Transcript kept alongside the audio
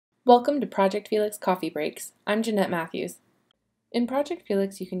Welcome to Project Felix Coffee Breaks. I'm Jeanette Matthews. In Project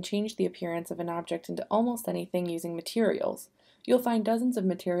Felix, you can change the appearance of an object into almost anything using materials. You'll find dozens of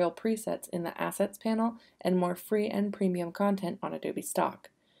material presets in the Assets panel and more free and premium content on Adobe Stock.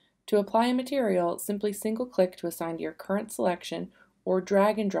 To apply a material, simply single-click to assign to your current selection or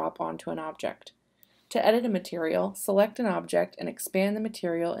drag and drop onto an object. To edit a material, select an object and expand the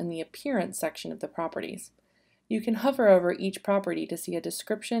material in the Appearance section of the properties. You can hover over each property to see a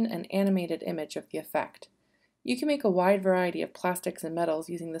description and animated image of the effect. You can make a wide variety of plastics and metals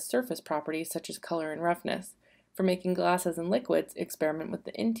using the surface properties such as color and roughness. For making glasses and liquids, experiment with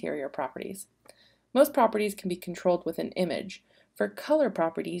the interior properties. Most properties can be controlled with an image. For color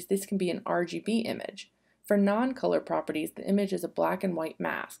properties, this can be an RGB image. For non-color properties, the image is a black and white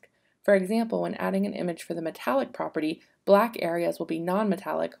mask. For example, when adding an image for the metallic property, black areas will be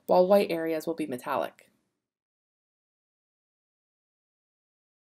non-metallic while white areas will be metallic.